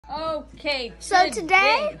Okay. So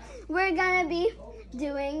today we're gonna be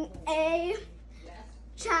doing a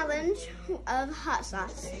challenge of hot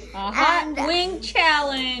sauce. A hot wing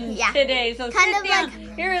challenge today. So kind sit of down.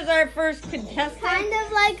 like- Here is our first contestant. Kind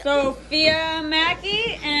of like Sophia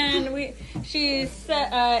Mackey, and she's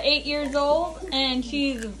 8 years old, and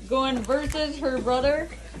she's going versus her brother,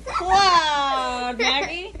 Cloud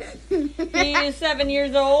Mackey. He is 7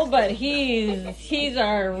 years old, but he's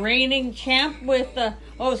our reigning champ with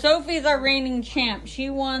Sophie's our reigning champ.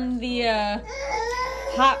 She won the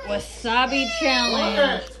hot wasabi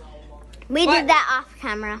challenge. we did that off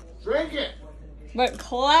camera. Drink it. But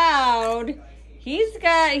Cloud,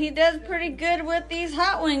 he does pretty good with these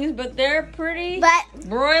hot wings, but they're pretty But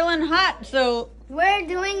broiling hot. So we're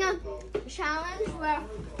doing a challenge where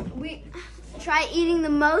we try eating the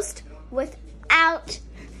most without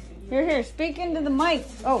here, speak into the mic.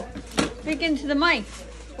 Oh, speak into the mic.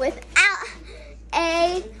 without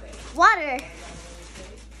a water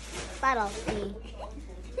bottle.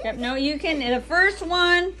 Yep, no, you can. The first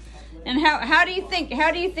one. And how do you think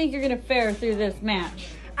you're gonna fare through this match?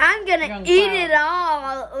 I'm gonna Young eat Cloud. it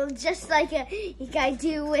all, just like I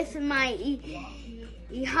do with my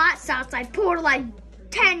hot sauce. I pour like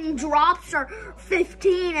 10 drops or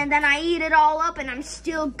 15, and then I eat it all up, and I'm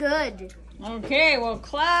still good. Okay, well,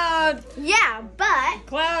 Cloud Yeah, but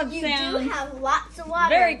Cloud you sounds do have lots of water.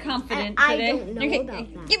 very confident and today. I don't know Okay,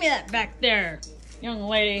 about that. give me that back there, young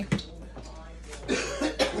lady.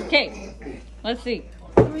 Okay, let's see.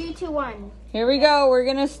 3, 2, 1. Here we go. We're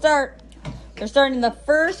gonna start. We're starting the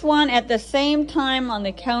first one at the same time on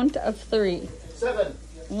the count of 3. 7,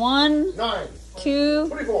 1, 9, 2,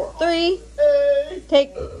 24. 3. 8.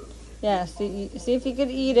 Take. Yeah. See if you could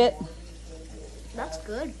eat it. That's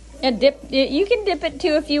good. And dip. You can dip it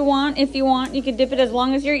too if you want. If you want, you can dip it as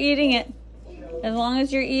long as you're eating it. As long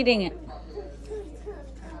as you're eating it.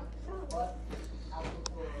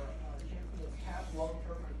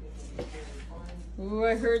 Ooh,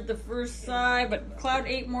 I heard the first sigh, but Cloud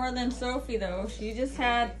ate more than Sophie though. She just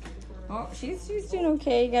had. Oh, she's doing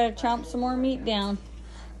okay. You gotta chomp some more meat down.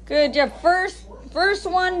 Good job. First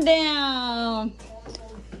one down.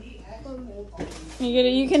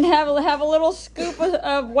 You can have a little scoop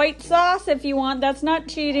of white sauce if you want. That's not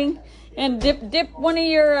cheating. And dip one of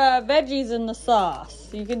your veggies in the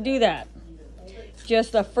sauce. You can do that.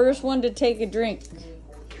 Just the first one to take a drink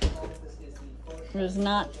is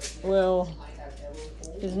not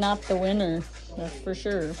the winner. That's for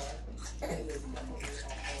sure.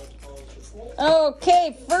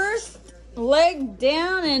 Okay, first leg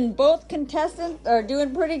down, and both contestants are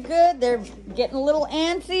doing pretty good. They're getting a little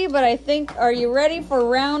antsy, but I think, are you ready for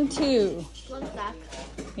round 2? One's back.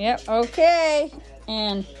 Yep, okay.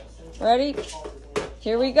 And ready?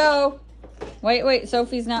 Here we go. Wait,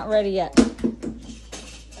 Sophie's not ready yet.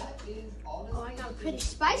 Oh, I got a pretty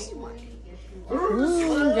spicy one.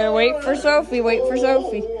 Ooh, gotta wait for Sophie,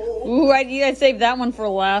 Ooh, I saved that one for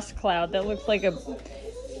last, Cloud. That looks like a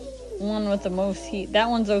one with the most heat. That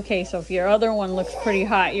one's okay, Sophie. Your other one looks pretty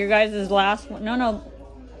hot. Your guys' last one. No.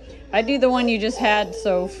 I do the one you just had,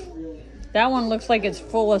 Soph. That one looks like it's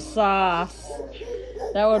full of sauce.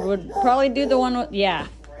 That would probably do the one with, yeah.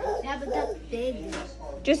 Yeah, but that's big.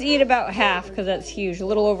 Just eat about half, because that's huge. A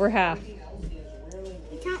little over half.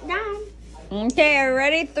 Count down. Okay, are you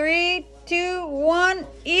ready? 3, 2, 1.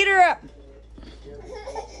 Eat her up.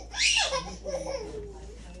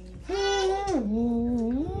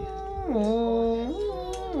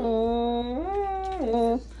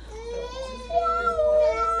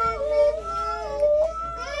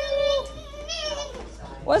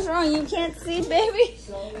 What's wrong? You can't see, baby?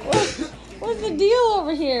 What's the deal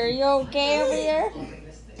over here? You okay over here?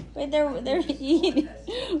 Wait, they're eating.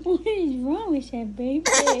 What is wrong with that, baby?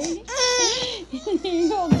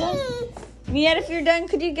 You're all done. Miette, if you're done,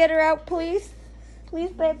 could you get her out, please?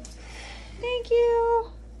 Please, babe. Thank you.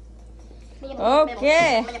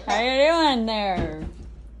 Okay, how you doing there,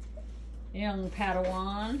 young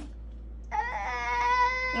Padawan?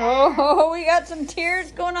 Oh, we got some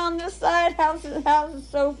tears going on this side. How's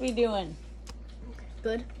Sophie doing?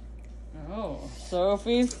 Good. Oh,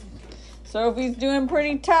 Sophie's doing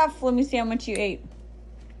pretty tough. Let me see how much you ate.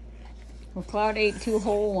 Well, Cloud ate 2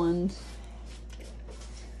 whole ones.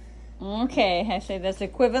 Okay, I say that's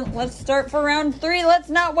equivalent. Let's start for round 3. Let's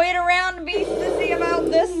not wait around and be sissy about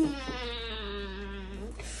this.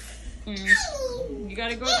 You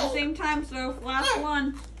gotta go at the same time, so last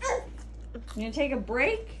one. You gonna take a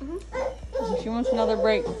break? She wants another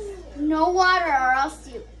break. No water or else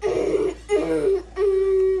you...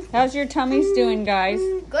 How's your tummies doing, guys?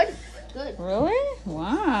 Good. Good. Really?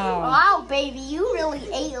 Wow. Wow, baby, you really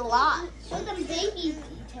ate a lot. Show them baby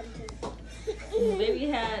tummy.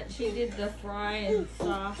 she did the fry and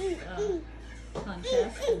sauce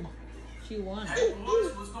contest, and she won.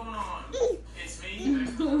 What's going on? It's me.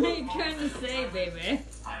 What are you trying to say, baby?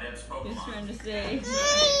 Just trying to say.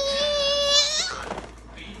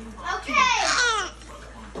 Okay.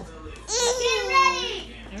 Get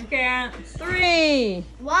ready. Okay, 3.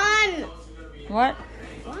 1. What?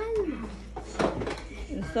 1.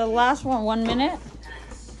 It's the last one. 1 minute.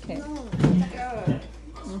 Okay.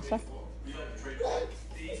 One sec.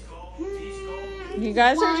 You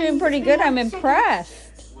guys are doing pretty good. I'm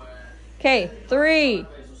impressed. Okay, 3,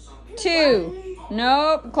 2.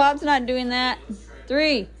 Nope, Cloud's not doing that.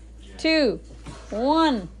 3, 2,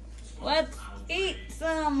 1. Let's eat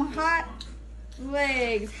some hot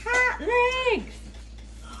legs. Hot legs.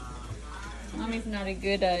 Mommy's not a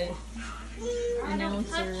good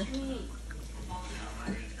announcer.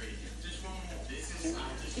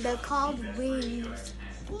 They're called wings.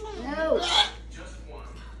 No.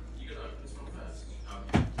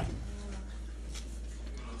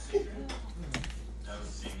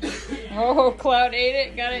 Oh, Cloud ate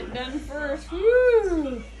it. Got it done first.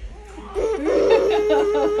 Woo!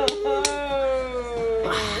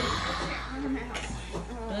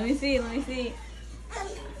 Let me see.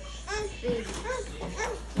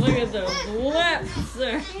 Look at those lips.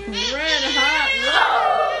 They're red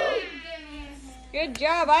hot lips. Good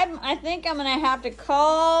job. I think I'm going to have to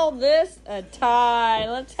call this a tie.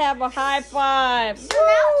 Let's have a high five. What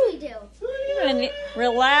else we do? And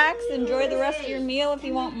relax. Enjoy the rest of your meal. If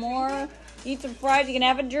you want more, eat some fries. You can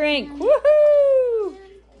have a drink. Woohoo!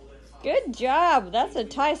 Good job. That's a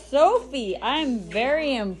tie. Sophie, I'm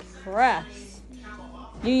very impressed.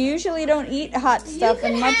 You usually don't eat hot stuff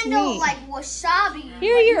and much handle meat. like wasabi. Here but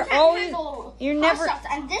you're you can't always, handle you're hot never. sauce,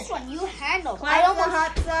 and this one you handle. Cloud's a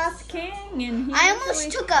hot sauce king, and he I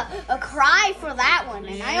almost took a cry for that one,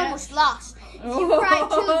 and I Yeah. almost lost. If you Oh, cried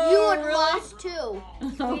too, you would have really? lost too.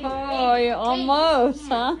 Oh, you almost,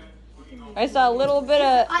 huh? I saw a little bit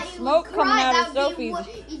of smoke coming out of Sophie's.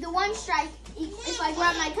 The one strike. If I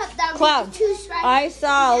grab my cup, that would Cloud, be 2 strikes. I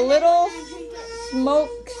saw a And then little I drink it.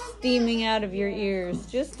 smoke steaming out of your ears.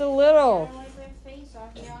 Just a little.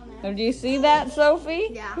 Oh, do you see that, Sophie?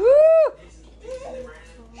 Yeah. Woo!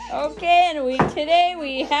 Okay, and today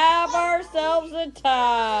we have ourselves a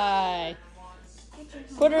tie.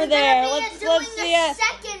 Put her We're there. gonna be Let's doing see the it.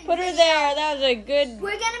 second Put her video. there. That was a good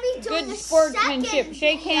We're gonna be doing good the sportsmanship. second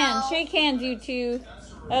Shake hands. video. Shake hands, you two.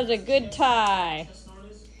 That was a good tie.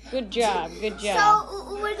 Good job. Good job.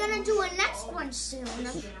 So we're gonna do a next one soon,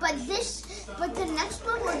 but the next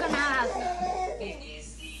one we're gonna have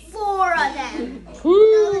 4 of them.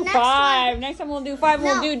 Woo, the next 5. one- Next time we'll do 5.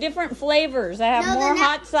 We'll No. do different flavors. I have No, the more ne-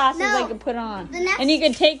 hot sauces no. I can put on. The next- And you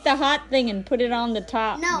can take the hot thing and put it on the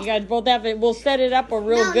top. No. You guys both have it. We'll set it up a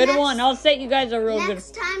real No, good next- one. I'll set you guys a real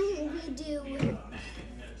Next time we do good.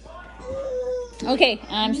 Okay,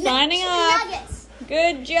 I'm signing off. nuggets.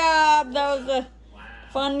 Good job. That was a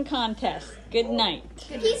fun contest. Good night.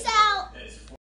 Peace out.